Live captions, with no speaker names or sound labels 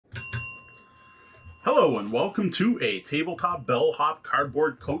Hello and welcome to a Tabletop Bellhop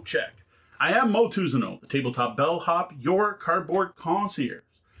cardboard coat check. I am Mo Tuzano, the Tabletop Bellhop, your cardboard concierge,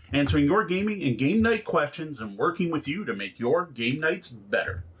 answering your gaming and game night questions and working with you to make your game nights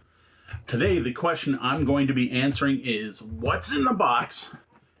better. Today, the question I'm going to be answering is, what's in the box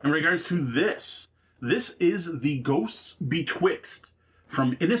in regards to this? This is the Ghosts Betwixt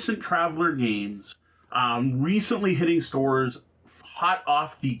from Innocent Traveler Games, recently hitting stores, hot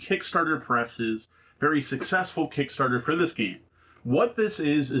off the Kickstarter presses. Very successful Kickstarter for this game. What this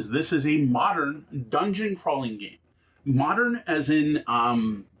is this is a modern dungeon crawling game. Modern as in,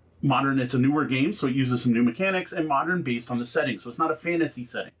 modern, it's a newer game, so it uses some new mechanics, and modern based on the setting. So it's not a fantasy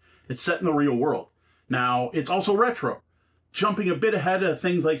setting. It's set in the real world. Now, it's also retro. Jumping a bit ahead of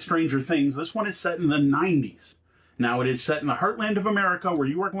things like Stranger Things, this one is set in the 90s. Now, it is set in the heartland of America, where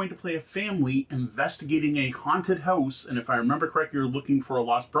you are going to play a family investigating a haunted house, and if I remember correctly, you're looking for a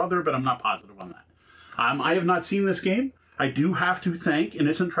lost brother, but I'm not positive on that. I have not seen this game. I do have to thank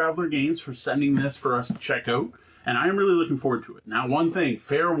Innocent Traveler Games for sending this for us to check out, and I am really looking forward to it. Now, one thing,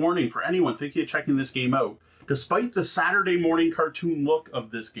 fair warning for anyone thinking of checking this game out, despite the Saturday morning cartoon look of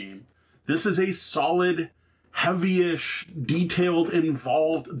this game, this is a solid, heavy-ish, detailed,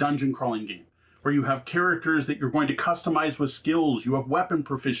 involved dungeon crawling game, where you have characters that you're going to customize with skills, you have weapon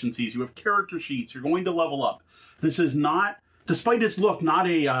proficiencies, you have character sheets, you're going to level up. This is not, despite its look, not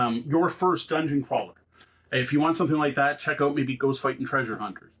a your first dungeon crawler. If you want something like that, check out maybe Ghost Fighting Treasure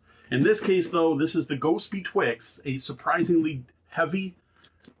Hunters. In this case, though, this is the Ghosts Betwixt, a surprisingly heavy,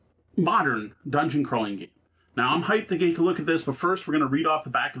 modern dungeon crawling game. Now, I'm hyped to take a look at this, but first we're going to read off the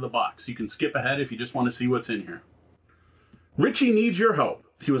back of the box. You can skip ahead if you just want to see what's in here. Richie needs your help.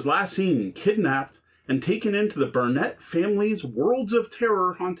 He was last seen kidnapped and taken into the Bennert family's Worlds of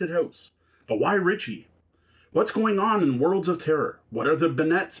Terror haunted house. But why Richie? What's going on in Worlds of Terror? What are the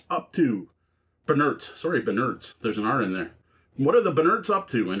Bennerts up to? Bennerts. There's an R in there. What are the Bennerts up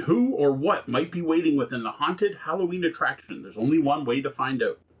to, and who or what might be waiting within the haunted Halloween attraction? There's only one way to find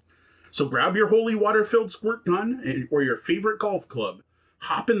out. So grab your holy water-filled squirt gun or your favorite golf club,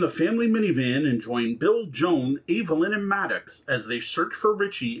 hop in the family minivan, and join Bill, Joan, Evelyn, and Maddox as they search for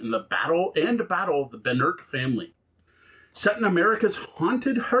Richie in the battle of the Bennert family. Set in America's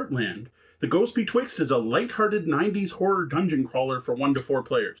Haunted Heartland, the Ghosts Betwixt is a lighthearted 90s horror dungeon crawler for 1 to 4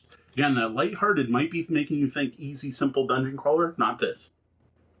 players. Again, that lighthearted might be making you think easy, simple dungeon crawler, not this.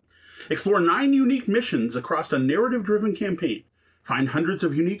 Explore 9 unique missions across a narrative-driven campaign. Find hundreds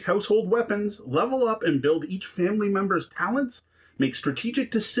of unique household weapons, level up and build each family member's talents, make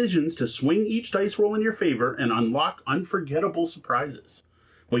strategic decisions to swing each dice roll in your favor, and unlock unforgettable surprises.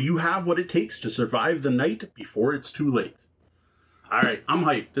 Well, you have what it takes to survive the night before it's too late. Alright, I'm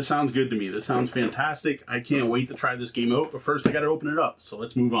hyped. This sounds good to me. This sounds fantastic. I can't wait to try this game out, but first I gotta open it up, so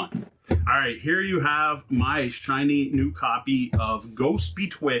let's move on. Alright, here you have my shiny new copy of Ghosts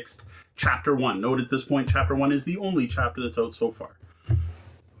Betwixt Chapter 1. Note at this point, Chapter 1 is the only chapter that's out so far.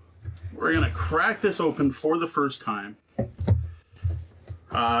 We're gonna crack this open for the first time.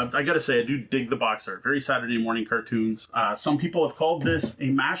 I gotta say, I do dig the box art. Very Saturday morning cartoons. Some people have called this a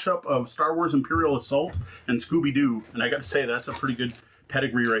mashup of Star Wars Imperial Assault and Scooby-Doo, and I gotta say, that's a pretty good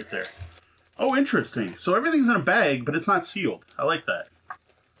pedigree right there. Oh, interesting. So everything's in a bag, but it's not sealed. I like that.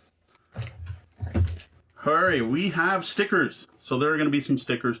 Alright, we have stickers. So there are going to be some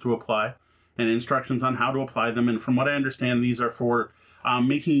stickers to apply and instructions on how to apply them. And from what I understand, these are for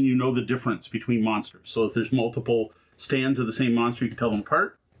making you know the difference between monsters. So if there's multiple stands of the same monster, you can tell them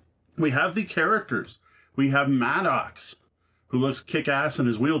apart. We have the characters. We have Maddox, who looks kick-ass in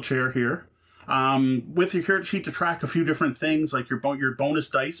his wheelchair here. With your character sheet to track a few different things, like your bonus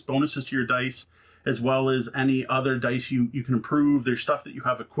dice, bonuses to your dice, as well as any other dice you can improve. There's stuff that you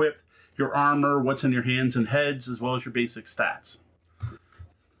have equipped, your armor, what's in your hands and heads, as well as your basic stats.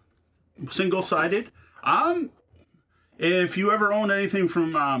 Single-sided. If you ever own anything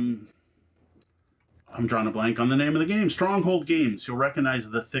from, I'm drawing a blank on the name of the game, Stronghold Games, you'll recognize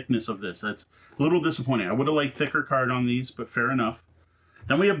the thickness of this. That's a little disappointing. I would have liked thicker card on these, but fair enough.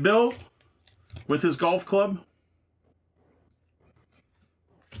 Then we have Bill with his golf club.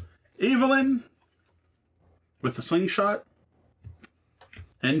 Evelyn with the slingshot.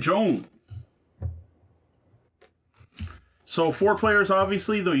 And Joan. So 4 players,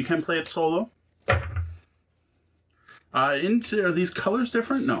 obviously, though you can play it solo. Are these colors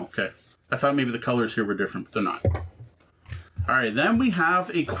different? No, okay. I thought maybe the colors here were different, but they're not. Alright, then we have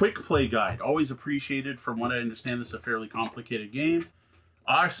a quick play guide. Always appreciated. From what I understand, this is a fairly complicated game.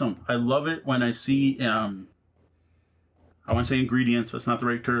 Awesome. I love it when I see, I want to say ingredients, that's not the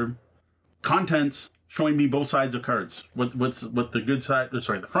right term. Contents showing me both sides of cards. What the good side,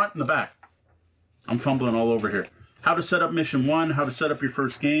 sorry, the front and the back. I'm fumbling all over here. How to set up mission 1, how to set up your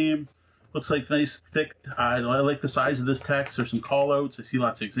first game. Looks like nice, thick, I like the size of this text. There's some call-outs. I see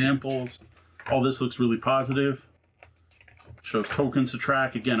lots of examples. All this looks really positive. Shows tokens to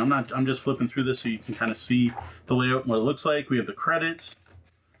track. Again, I'm just flipping through this so you can kind of see the layout and what it looks like. We have the credits.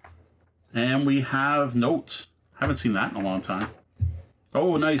 And we have notes. Haven't seen that in a long time.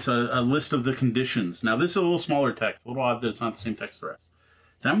 Oh, nice, a list of the conditions. Now, this is a little smaller text. A little odd that it's not the same text as the rest.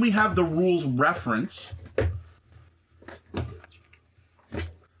 Then we have the rules reference.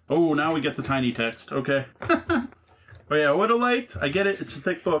 Oh, now we get the tiny text. Okay. Oh, yeah, I would have liked, I get it, it's a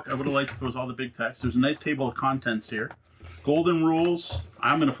thick book. I would have liked if it was all the big text. There's a nice table of contents here. Golden rules.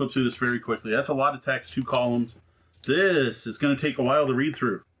 I'm going to flip through this very quickly. That's a lot of text, 2 columns. This is going to take a while to read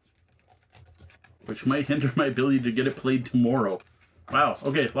through, which might hinder my ability to get it played tomorrow. Wow,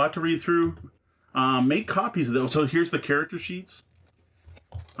 okay, a lot to read through. Make copies of those. So here's the character sheets.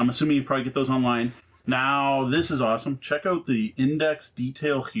 I'm assuming you probably get those online. Now, this is awesome. Check out the index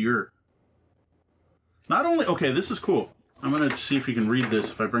detail here. Not only, okay, this is cool. I'm going to see if you can read this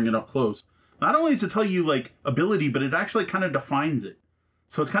if I bring it up close. Not only does it tell you, like, ability, but it actually kind of defines it.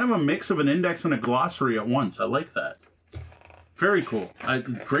 So it's kind of a mix of an index and a glossary at once. I like that. Very cool. I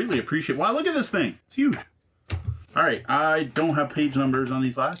greatly appreciate it. Wow, look at this thing. It's huge. All right, I don't have page numbers on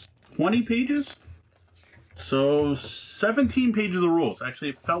these last 20 pages. So 17 pages of rules. Actually,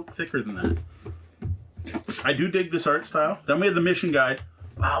 it felt thicker than that. I do dig this art style. Then we have the mission guide.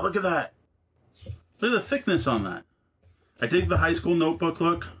 Wow, look at that. Look at the thickness on that. I dig the high school notebook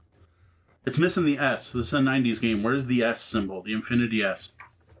look. It's missing the S. This is a 90s game. Where's the S symbol? The infinity S.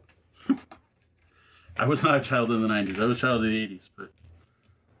 I was not a child in the 90s. I was a child of the 80s. But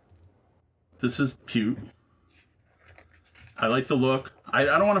this is cute. I like the look. I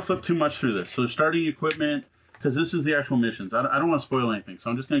don't want to flip too much through this. So starting equipment, because this is the actual missions. I don't want to spoil anything. So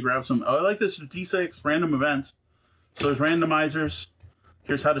I'm just going to grab some. Oh, I like this D6 random events. So there's randomizers.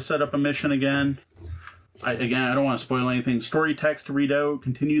 Here's how to set up a mission again. Again, I don't want to spoil anything. Story text to read out.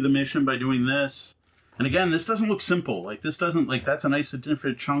 Continue the mission by doing this. And again, this doesn't look simple. Like this doesn't, like that's a nice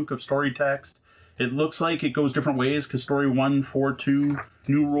significant chunk of story text. It looks like it goes different ways because story 1, 4, 2,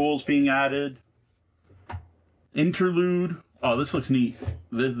 new rules being added. Interlude. Oh, this looks neat.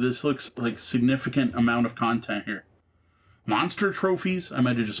 This looks like significant amount of content here. Monster trophies. I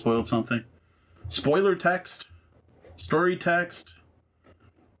might have just spoiled something. Spoiler text. Story text.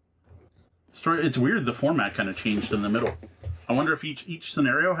 Story. It's weird. The format kind of changed in the middle. I wonder if each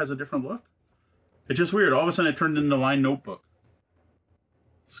scenario has a different look. It's just weird. All of a sudden it turned into line notebook.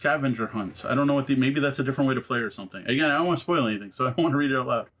 Scavenger hunts. I don't know what maybe that's a different way to play or something. Again, I don't want to spoil anything, so I don't want to read it out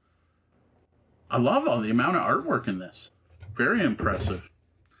loud. I love all the amount of artwork in this. Very impressive.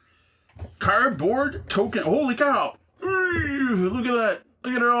 Cardboard token. Holy cow! Look at that.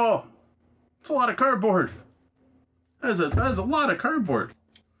 Look at it all. It's a lot of cardboard. That is a lot of cardboard.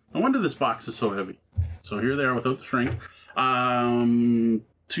 No wonder this box is so heavy. So here they are without the shrink.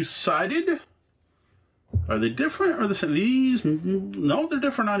 Two-sided. Are they different or the same? These, no, they're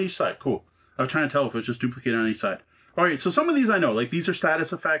different on each side. Cool. I was trying to tell if it was just duplicated on each side. All right, so some of these I know. Like these are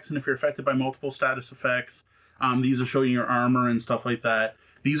status effects, and if you're affected by multiple status effects, these are showing your armor and stuff like that.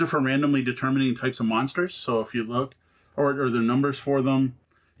 These are for randomly determining types of monsters. So if you look, or the numbers for them,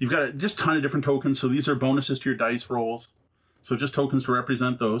 you've got just a ton of different tokens. So these are bonuses to your dice rolls. So just tokens to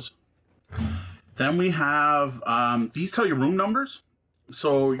represent those. Then we have, these tell you room numbers.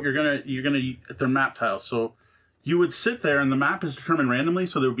 So they're map tiles. So you would sit there and the map is determined randomly.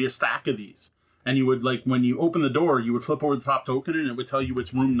 So there would be a stack of these. And you would, like, when you open the door, you would flip over the top token and it would tell you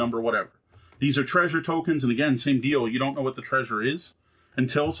its room number, whatever. These are treasure tokens. And again, same deal. You don't know what the treasure is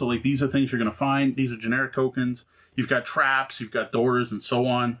until, so like these are things you're going to find. These are generic tokens. You've got traps, you've got doors and so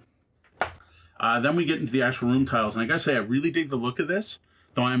on. Then we get into the actual room tiles. And I gotta say, I really dig the look of this,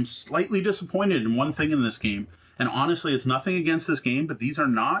 though I'm slightly disappointed in one thing in this game. And honestly, it's nothing against this game, but these are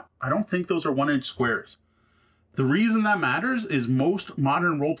not, I don't think those are 1-inch squares. The reason that matters is most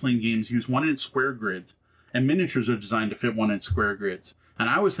modern role-playing games use 1-inch square grids, and miniatures are designed to fit 1-inch square grids. And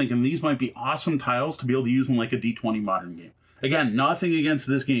I was thinking these might be awesome tiles to be able to use in like a D20 modern game. Again, nothing against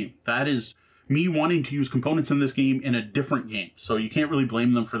this game. That is me wanting to use components in this game in a different game. So you can't really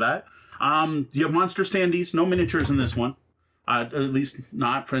blame them for that. You have monster standees, no miniatures in this one. At least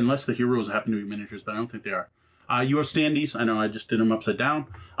not, for, unless the heroes happen to be miniatures, but I don't think they are. You have standees. I know I just did them upside down.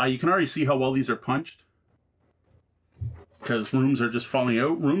 You can already see how well these are punched, because rooms are just falling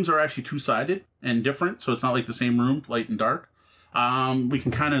out. Rooms are actually two-sided and different, so it's not like the same room, light and dark. We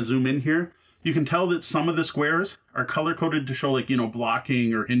can kind of zoom in here. You can tell that some of the squares are color-coded to show, like, you know,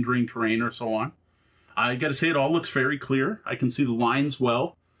 blocking or hindering terrain or so on. I gotta say, it all looks very clear. I can see the lines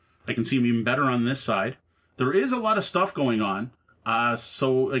well. I can see them even better on this side. There is a lot of stuff going on.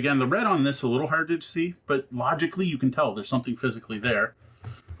 So again, the red on this is a little hard to see, but logically you can tell there's something physically there.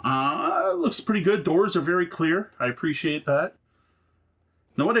 Looks pretty good. Doors are very clear. I appreciate that.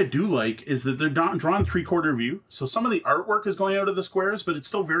 Now what I do like is that they're drawn 3/4 view. So some of the artwork is going out of the squares, but it's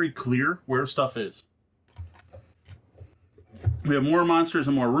still very clear where stuff is. We have more monsters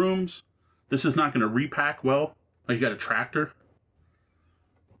and more rooms. This is not going to repack well. Like you got a tractor.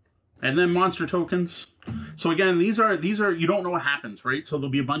 And then monster tokens. So again, these are you don't know what happens, right? So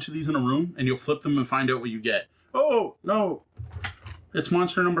there'll be a bunch of these in a room and you'll flip them and find out what you get. Oh, no. It's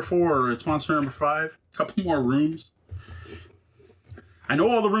monster number 4 or it's monster number 5. A couple more rooms. I know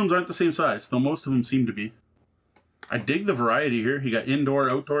all the rooms aren't the same size, though most of them seem to be. I dig the variety here. You got indoor,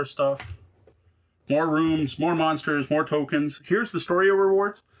 outdoor stuff. More rooms, more monsters, more tokens. Here's the story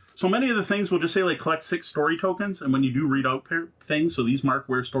rewards. So many of the things will just say like collect 6 story tokens, and when you do read out things, so these mark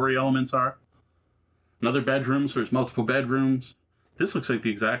where story elements are. Another bedroom, so there's multiple bedrooms. This looks like the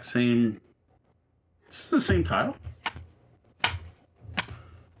exact same. This is the same tile.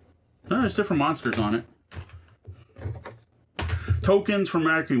 No, there's different monsters on it. Tokens for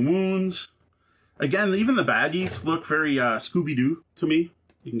marking wounds. Again, even the baddies look very Scooby-Doo to me.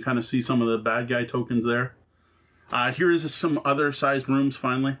 You can kind of see some of the bad guy tokens there. Here is some other sized rooms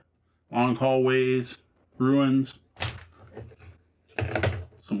finally. Long hallways, ruins,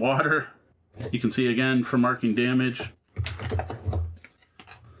 some water. You can see again for marking damage.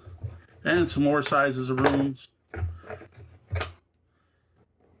 And some more sizes of rooms.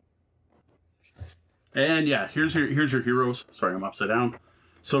 And yeah, here's your heroes. Sorry, I'm upside down.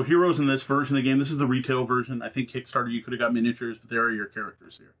 So heroes in this version of the game, this is the retail version. I think Kickstarter, you could have got miniatures, but there are your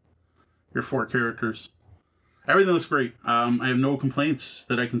characters here. Your 4 characters. Everything looks great. I have no complaints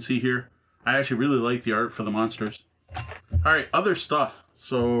that I can see here. I actually really like the art for the monsters. All right, other stuff.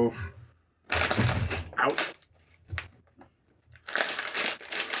 So, ouch.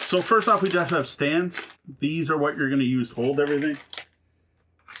 So first off, we just have stands. These are what you're going to use to hold everything.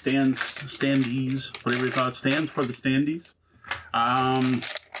 Stands, standees, whatever you call it. Stands for the standees.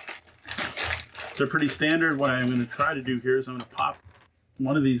 They're pretty standard. What I'm going to try to do here is I'm going to pop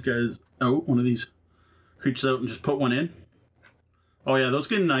one of these guys out, one of these creatures out, and just put one in. Oh yeah, those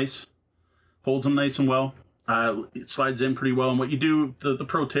get nice. Holds them nice and well. It slides in pretty well. And what you do, the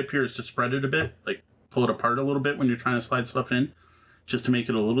pro tip here is to spread it a bit, like pull it apart a little bit when you're trying to slide stuff in, just to make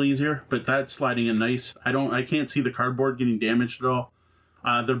it a little easier. But that's sliding in nice. I can't see the cardboard getting damaged at all.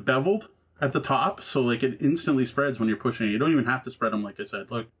 They're beveled at the top, so like it instantly spreads when you're pushing it. You don't even have to spread them, like I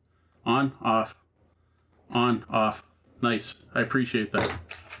said. Look, on, off, nice. I appreciate that.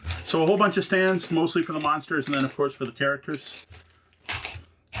 So a whole bunch of stands, mostly for the monsters, and then of course for the characters.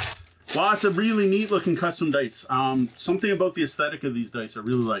 Lots of really neat looking custom dice. Something about the aesthetic of these dice I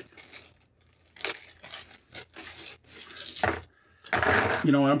really like.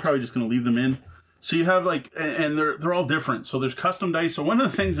 You know what, I'm probably just gonna leave them in. So you have like, and they're all different. So there's custom dice. So one of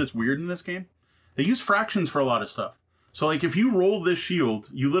the things that's weird in this game, they use fractions for a lot of stuff. So like if you roll this shield,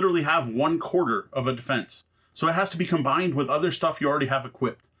 you literally have 1/4 of a defense. So it has to be combined with other stuff you already have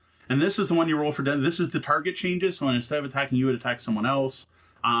equipped. And this is the one you roll for death. This is the target changes. So instead of attacking you, it attacks someone else.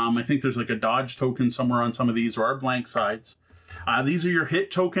 I think there's like a dodge token somewhere on some of these, or our blank sides. These are your hit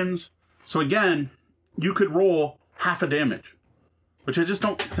tokens. So again, you could roll half a damage, which I just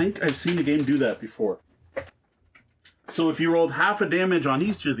don't think I've seen a game do that before. So if you rolled half a damage on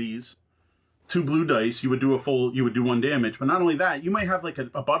each of these, 2 blue dice, you would do 1 damage. But not only that, you might have like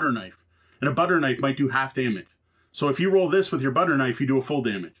a butter knife, and a butter knife might do half damage. So if you roll this with your butter knife, you do a full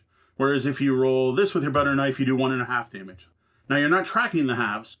damage. Whereas if you roll this with your butter knife, you do 1.5 damage. Now you're not tracking the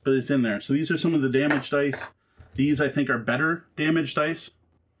halves, but it's in there. So these are some of the damage dice. These I think are better damage dice.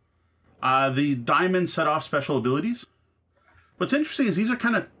 The diamonds set off special abilities. What's interesting is these are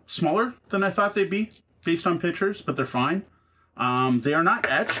kind of smaller than I thought they'd be based on pictures, but they're fine. They are not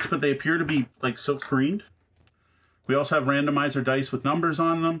etched, but they appear to be like silk screened. We also have randomizer dice with numbers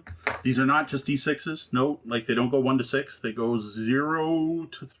on them. These are not just D6s. No, like they don't go 1 to 6. They go 0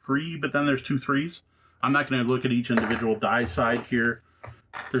 to 3, but then there's 2 3s. I'm not going to look at each individual die side here.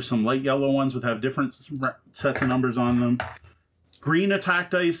 There's some light yellow ones that have different sets of numbers on them. Green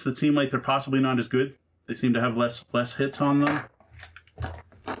attack dice that seem like they're possibly not as good. They seem to have less hits on them.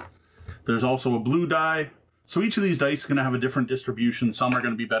 There's also a blue die. So each of these dice is going to have a different distribution. Some are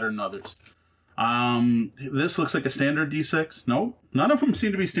going to be better than others. This looks like a standard D6. No, none of them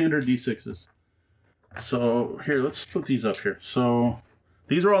seem to be standard D6s. So here, let's put these up here. So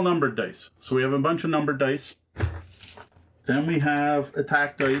these are all numbered dice. So we have a bunch of numbered dice. Then we have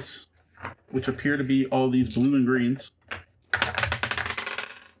attack dice, which appear to be all these blue and greens.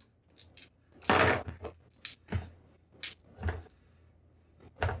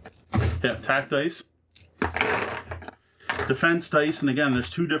 Yeah, attack dice. Defense dice, and again, there's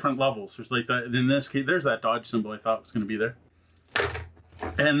 2 different levels. There's like that, in this case, there's that dodge symbol I thought was going to be there.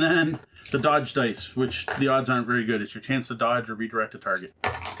 And then the dodge dice, which the odds aren't very good. It's your chance to dodge or redirect a target.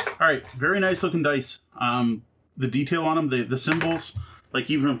 All right, very nice looking dice. The detail on them, the symbols, like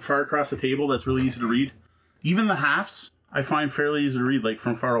even far across the table, that's really easy to read. Even the halves, I find fairly easy to read, like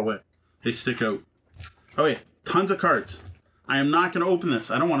from far away. They stick out. Okay, tons of cards. I am not going to open this.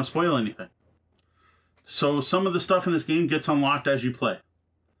 I don't want to spoil anything. So some of the stuff in this game gets unlocked as you play.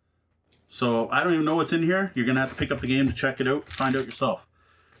 So I don't even know what's in here. You're going to have to pick up the game to check it out, find out yourself.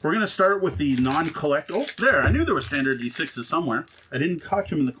 We're going to start with the non-collect. Oh, there. I knew there were standard D6s somewhere. I didn't catch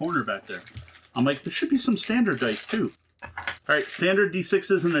them in the corner back there. I'm like, there should be some standard dice too. All right, standard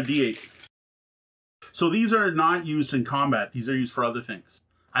D6s and a D8. So these are not used in combat. These are used for other things.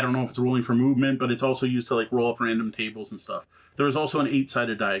 I don't know if it's rolling for movement, but it's also used to like roll up random tables and stuff. There is also an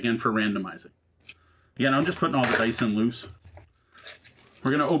 8-sided die, again, for randomizing. Again, I'm just putting all the dice in loose.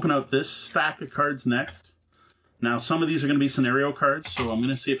 We're going to open out this stack of cards next. Now, some of these are going to be scenario cards, so I'm going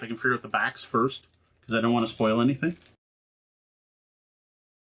to see if I can figure out the backs first, because I don't want to spoil anything.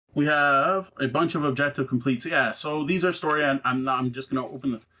 We have a bunch of objective completes. Yeah, so these are story. I'm just going to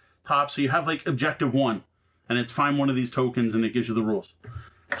open the top. So you have like objective 1, and it's find one of these tokens, and it gives you the rules.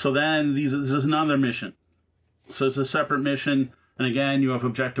 So then this is another mission. So it's a separate mission, and again, you have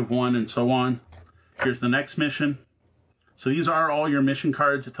objective 1 and so on. Here's the next mission. So these are all your mission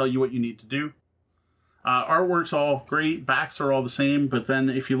cards that tell you what you need to do. Artwork's all great, backs are all the same, but then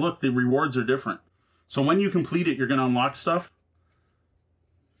if you look, the rewards are different. So when you complete it, you're going to unlock stuff.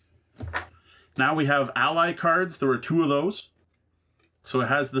 Now we have ally cards. There are 2 of those. So it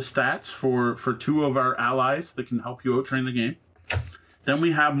has the stats for 2 of our allies that can help you out during the game. Then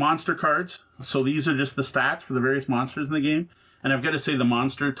we have monster cards. So these are just the stats for the various monsters in the game. And I've got to say the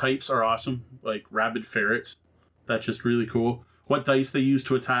monster types are awesome, like rabid ferrets. That's just really cool. What dice they use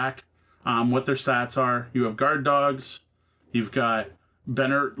to attack, what their stats are. You have guard dogs. You've got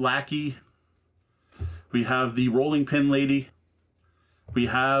Bennert lackey. We have the rolling pin lady. We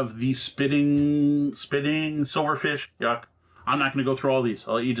have the spitting silverfish. Yuck. I'm not going to go through all these.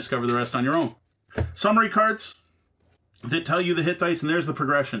 I'll let you discover the rest on your own. Summary cards that tell you the hit dice, and there's the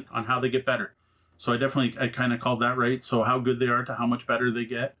progression on how they get better. So I kind of called that right. So how good they are to how much better they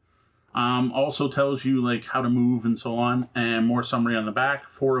get. Also tells you like how to move and so on, and more summary on the back.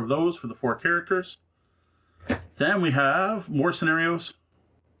 4 of those for the 4 characters. Then we have more scenarios.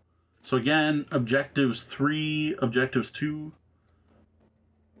 So again, objectives 3, objectives 2.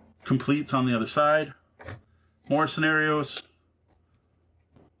 Completes on the other side. More scenarios.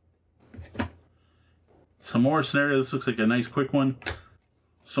 Some more scenarios. This looks like a nice quick one.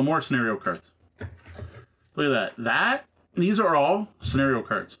 Some more scenario cards. Look at that. These are all scenario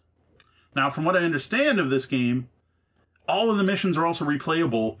cards. Now, from what I understand of this game, all of the missions are also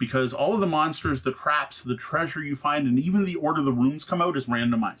replayable because all of the monsters, the traps, the treasure you find, and even the order the rooms come out is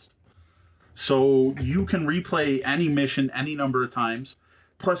randomized. So you can replay any mission any number of times.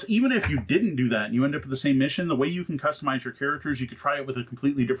 Plus, even if you didn't do that and you end up with the same mission, the way you can customize your characters, you could try it with a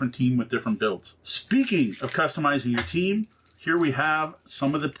completely different team with different builds. Speaking of customizing your team, here we have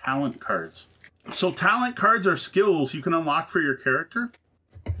some of the talent cards. So talent cards are skills you can unlock for your character.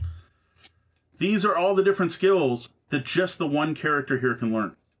 These are all the different skills that just the one character here can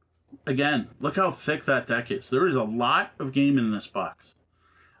learn. Again, look how thick that deck is. There is a lot of game in this box.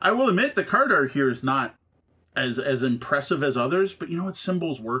 I will admit the card art here is not as impressive as others, but you know what?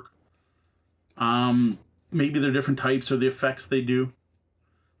 Symbols work. Maybe they're different types or the effects they do.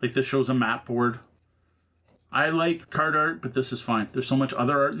 Like this shows a map board. I like card art, but this is fine. There's so much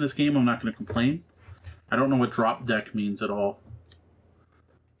other art in this game, I'm not going to complain. I don't know what drop deck means at all.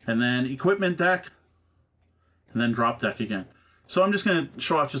 And then equipment deck, and then drop deck again. So I'm just going to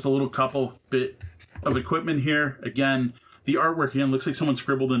show off just a little couple bit of equipment here. Again, the artwork again looks like someone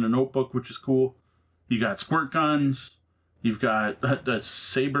scribbled in a notebook, which is cool. You got squirt guns, you've got the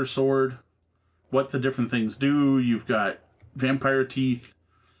saber sword, what the different things do, you've got vampire teeth.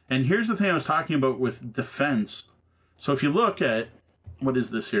 And here's the thing I was talking about with defense. So if you look at, what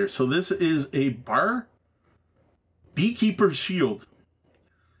is this here? So this is a beekeeper's shield.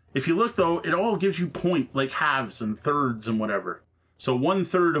 If you look though, it all gives you point, like halves and thirds and whatever. So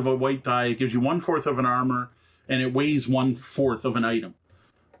 1/3 of a white die, it gives you 1/4 of an armor, and it weighs 1/4 of an item.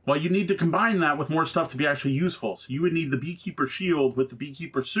 Well, you need to combine that with more stuff to be actually useful. So you would need the beekeeper shield with the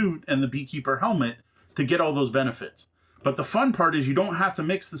beekeeper suit and the beekeeper helmet to get all those benefits. But the fun part is you don't have to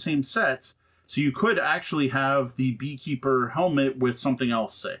mix the same sets. So you could actually have the beekeeper helmet with something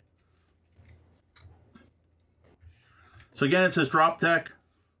else, say. So again, it says drop deck.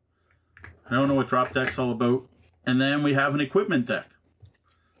 I don't know what drop deck's all about. And then we have an equipment deck.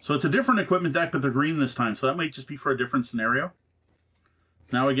 So it's a different equipment deck, but they're green this time. So that might just be for a different scenario.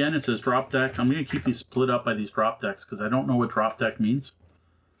 Now again, it says drop deck. I'm going to keep these split up by these drop decks because I don't know what drop deck means.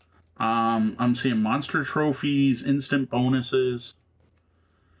 I'm seeing monster trophies, instant bonuses.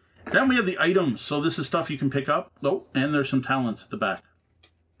 Then we have the items. So this is stuff you can pick up. Oh, and there's some talents at the back.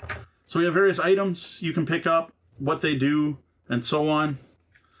 So we have various items you can pick up, what they do, and so on.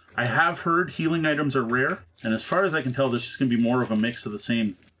 I have heard healing items are rare. And as far as I can tell, this is going to be more of a mix of the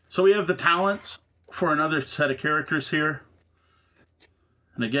same. So we have the talents for another set of characters here.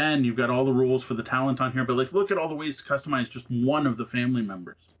 And again, you've got all the rules for the talent on here. But like, look at all the ways to customize just one of the family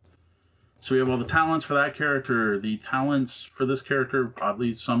members. So we have all the talents for that character. The talents for this character,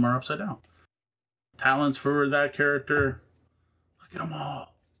 oddly, some are upside down. Talents for that character. Look at them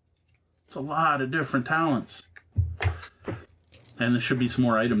all. It's a lot of different talents. And there should be some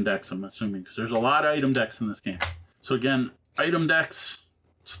more item decks, I'm assuming, because there's a lot of item decks in this game. So again, item decks,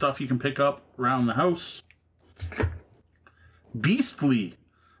 stuff you can pick up around the house. Beastly.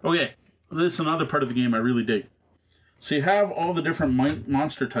 Okay, this is another part of the game I really dig. So you have all the different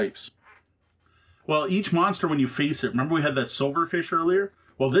monster types. Well, each monster, when you face it, remember we had that silverfish earlier?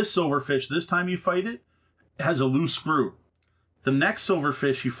 Well, this silverfish, this time you fight it, has a loose screw. The next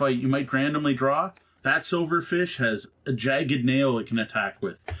silverfish you fight, you might randomly draw. That silverfish has a jagged nail it can attack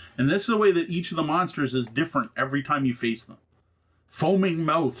with. And this is the way that each of the monsters is different every time you face them. Foaming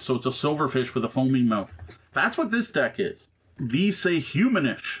mouth, so it's a silverfish with a foaming mouth. That's what this deck is. These say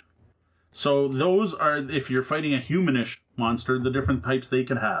humanish. So those are, if you're fighting a humanish monster, the different types they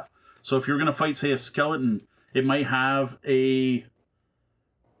could have. So if you're going to fight, say, a skeleton, it might have a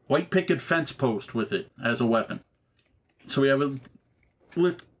white picket fence post with it as a weapon. So we have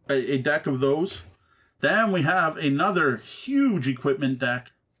a deck of those. Then we have another huge equipment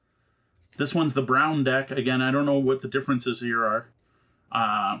deck. This one's the brown deck. Again, I don't know what the differences here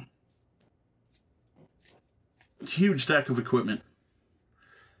are. Huge deck of equipment.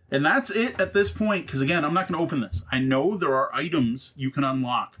 And that's it at this point, because again, I'm not going to open this. I know there are items you can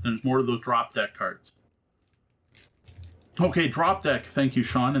unlock. There's more of those drop deck cards. Okay, drop deck. Thank you,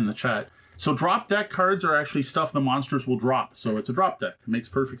 Sean, in the chat. So drop deck cards are actually stuff the monsters will drop. So it's a drop deck. It makes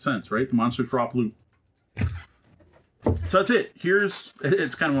perfect sense, right? The monsters drop loot. So that's it.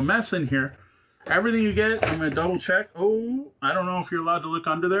 It's kind of a mess in here. Everything you get, I'm going to double check. Oh, I don't know if you're allowed to look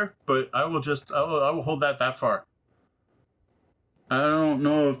under there, but I will hold that far. I don't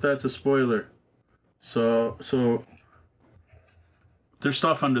know if that's a spoiler. So there's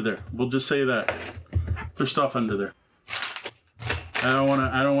stuff under there. We'll just say that. There's stuff under there. I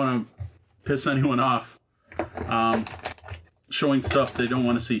don't want to piss anyone off showing stuff they don't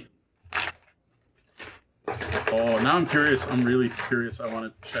want to see. Oh, now I'm curious. I'm really curious. I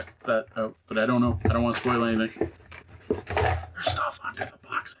want to check that out, but I don't know. I don't want to spoil anything. There's stuff under the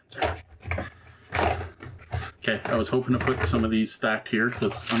box insert. Okay, I was hoping to put some of these stacked here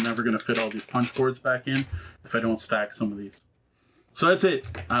because I'm never going to fit all these punch boards back in if I don't stack some of these. So that's it.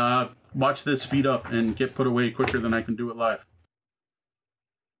 Watch this speed up and get put away quicker than I can do it live.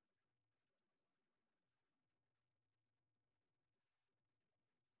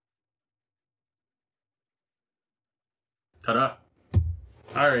 Ta-da.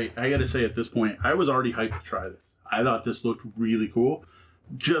 Alright, I gotta say at this point, I was already hyped to try this. I thought this looked really cool.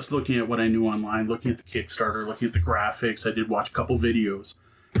 Just looking at what I knew online, looking at the Kickstarter, looking at the graphics, I did watch a couple videos.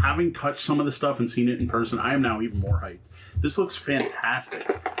 Having touched some of the stuff and seen it in person, I am now even more hyped. This looks fantastic.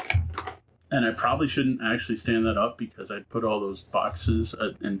 And I probably shouldn't actually stand that up because I'd put all those boxes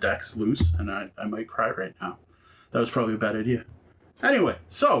and decks loose, and I might cry right now. That was probably a bad idea. Anyway,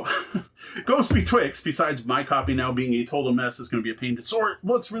 so, Ghosts Betwixt, besides my copy now being a total mess, is going to be a pain to sort,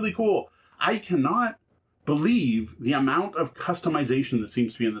 looks really cool. I cannot believe the amount of customization that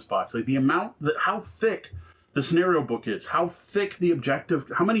seems to be in this box. Like the amount, how thick the scenario book is, how thick the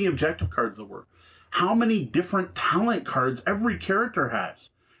objective, how many objective cards there were, how many different talent cards every character has.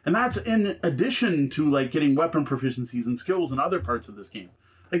 And that's in addition to like getting weapon proficiencies and skills in other parts of this game.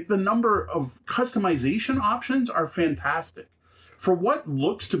 Like the number of customization options are fantastic. For what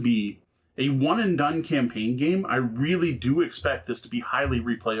looks to be a one-and-done campaign game, I really do expect this to be highly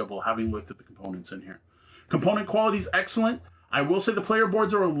replayable, having looked at the components in here. Component quality is excellent. I will say the player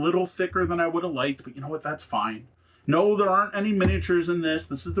boards are a little thicker than I would have liked, but you know what? That's fine. No, there aren't any miniatures in this.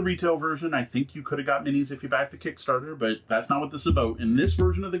 This is the retail version. I think you could have got minis if you backed the Kickstarter, but that's not what this is about. In this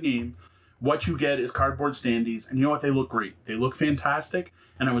version of the game, what you get is cardboard standees, and you know what? They look great. They look fantastic,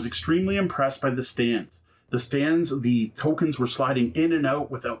 and I was extremely impressed by the stands. The stands, the tokens were sliding in and out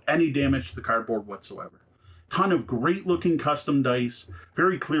without any damage to the cardboard whatsoever. Ton of great looking custom dice,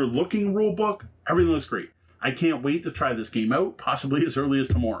 very clear looking rule book. Everything looks great. I can't wait to try this game out, possibly as early as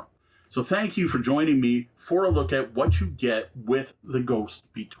tomorrow. So thank you for joining me for a look at what you get with the Ghosts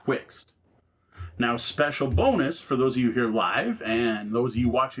Betwixt. Now, special bonus for those of you here live and those of you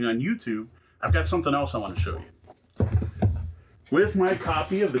watching on YouTube, I've got something else I want to show you. With my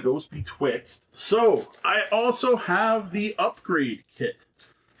copy of the Ghosts Betwixt, so I also have the upgrade kit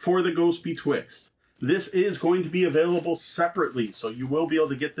for the Ghosts Betwixt. This is going to be available separately, so you will be able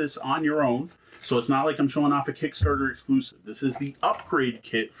to get this on your own. So it's not like I'm showing off a Kickstarter exclusive. This is the upgrade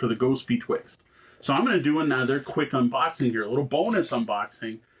kit for the Ghosts Betwixt. So I'm going to do another quick unboxing here, a little bonus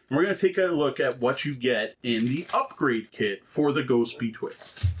unboxing. And we're going to take a look at what you get in the upgrade kit for the Ghosts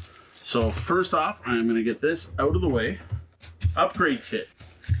Betwixt. So first off, I'm going to get this out of the way. Upgrade kit.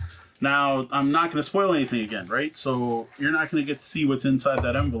 Now, I'm not going to spoil anything again, right? So you're not going to get to see what's inside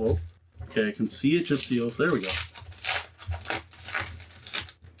that envelope. Okay, I can see it just seals. There we go.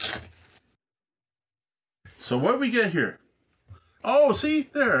 So what do we get here? Oh, see?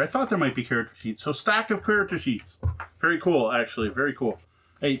 There. I thought there might be character sheets. So stack of character sheets. Very cool, actually. Very cool.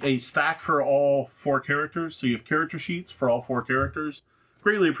 A stack for all 4 characters. So you have character sheets for all 4 characters.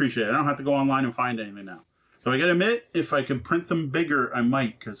 Greatly appreciate it. I don't have to go online and find anything now. So I gotta admit, if I could print them bigger, I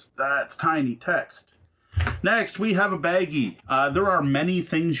might, because that's tiny text. Next, we have a baggie. There are many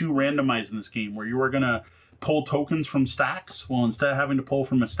things you randomize in this game where you are going to pull tokens from stacks. Well, instead of having to pull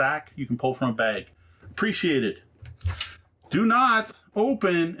from a stack, you can pull from a bag. Appreciate it. Do not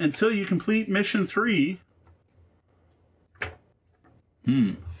open until you complete mission 3.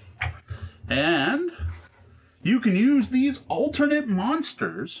 And you can use these alternate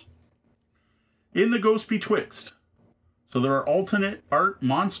monsters in the Ghosts Betwixt. So there are alternate art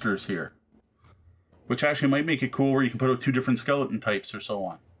monsters here, which actually might make it cool where you can put out 2 different skeleton types or so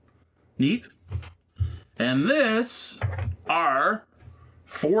on. Neat. And this are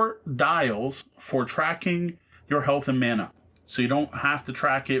 4 dials for tracking your health and mana. So you don't have to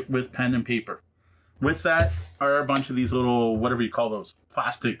track it with pen and paper. With that are a bunch of these little, whatever you call those,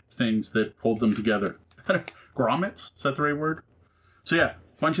 plastic things that hold them together. Grommets? Is that the right word? So yeah,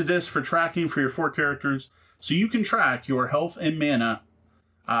 a bunch of this for tracking for your 4 characters. So you can track your health and mana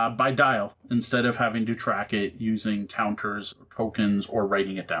by dial instead of having to track it using counters, tokens, or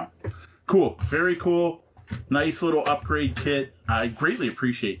writing it down. Cool. Very cool. Nice little upgrade kit. I greatly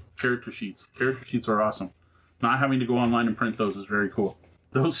appreciate character sheets. Character sheets are awesome. Not having to go online and print those is very cool.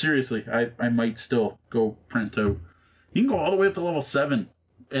 Those, seriously, I might still go print out. You can go all the way up to level 7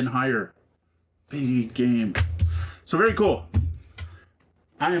 and higher. Big game. So very cool.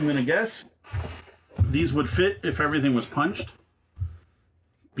 I am going to guess these would fit if everything was punched,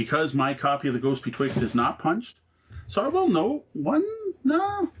 because my copy of the Ghosts Betwixt is not punched. So I will know one.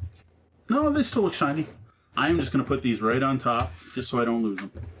 No, they still look shiny. I am just going to put these right on top just so I don't lose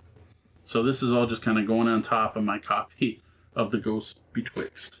them. So this is all just kind of going on top of my copy of the Ghosts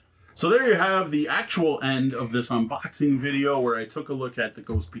Betwixt. So there you have the actual end of this unboxing video where I took a look at the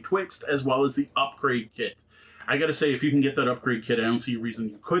Ghosts Betwixt as well as the upgrade kit. I gotta say, if you can get that upgrade kit, I don't see a reason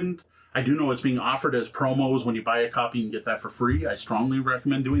you couldn't. I do know it's being offered as promos when you buy a copy and get that for free. I strongly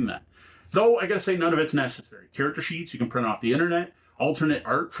recommend doing that. Though, I gotta say, none of it's necessary. Character sheets you can print off the internet. Alternate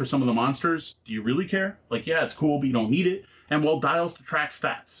art for some of the monsters. Do you really care? Like, yeah, it's cool, but you don't need it. And, well, dials to track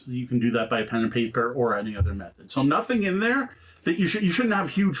stats. You can do that by pen and paper or any other method. So nothing in there that you shouldn't have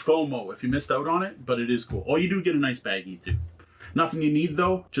huge FOMO if you missed out on it, but it is cool. Oh, you do get a nice baggie, too. Nothing you need,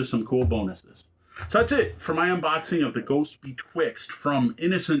 though, just some cool bonuses. So that's it for my unboxing of the Ghosts Betwixt from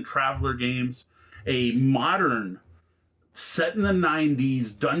Innocent Traveler Games, a modern, set in the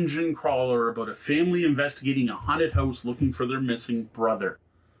 90s dungeon crawler about a family investigating a haunted house looking for their missing brother.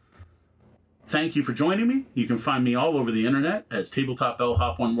 Thank you for joining me. You can find me all over the internet as Tabletop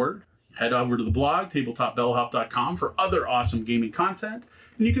Bellhop, one word. Head over to the blog, tabletopbellhop.com, for other awesome gaming content.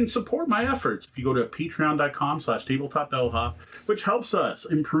 And you can support my efforts if you go to patreon.com/tabletopbellhop, which helps us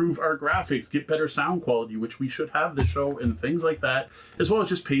improve our graphics, get better sound quality, which we should have the show and things like that, as well as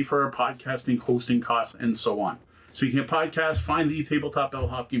just pay for our podcasting, hosting costs, and so on. Speaking of podcasts, find the Tabletop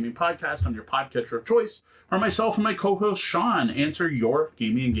Bellhop Gaming Podcast on your podcatcher of choice, or myself and my co-host Sean answer your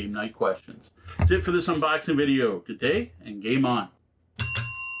gaming and game night questions. That's it for this unboxing video. Good day and game on.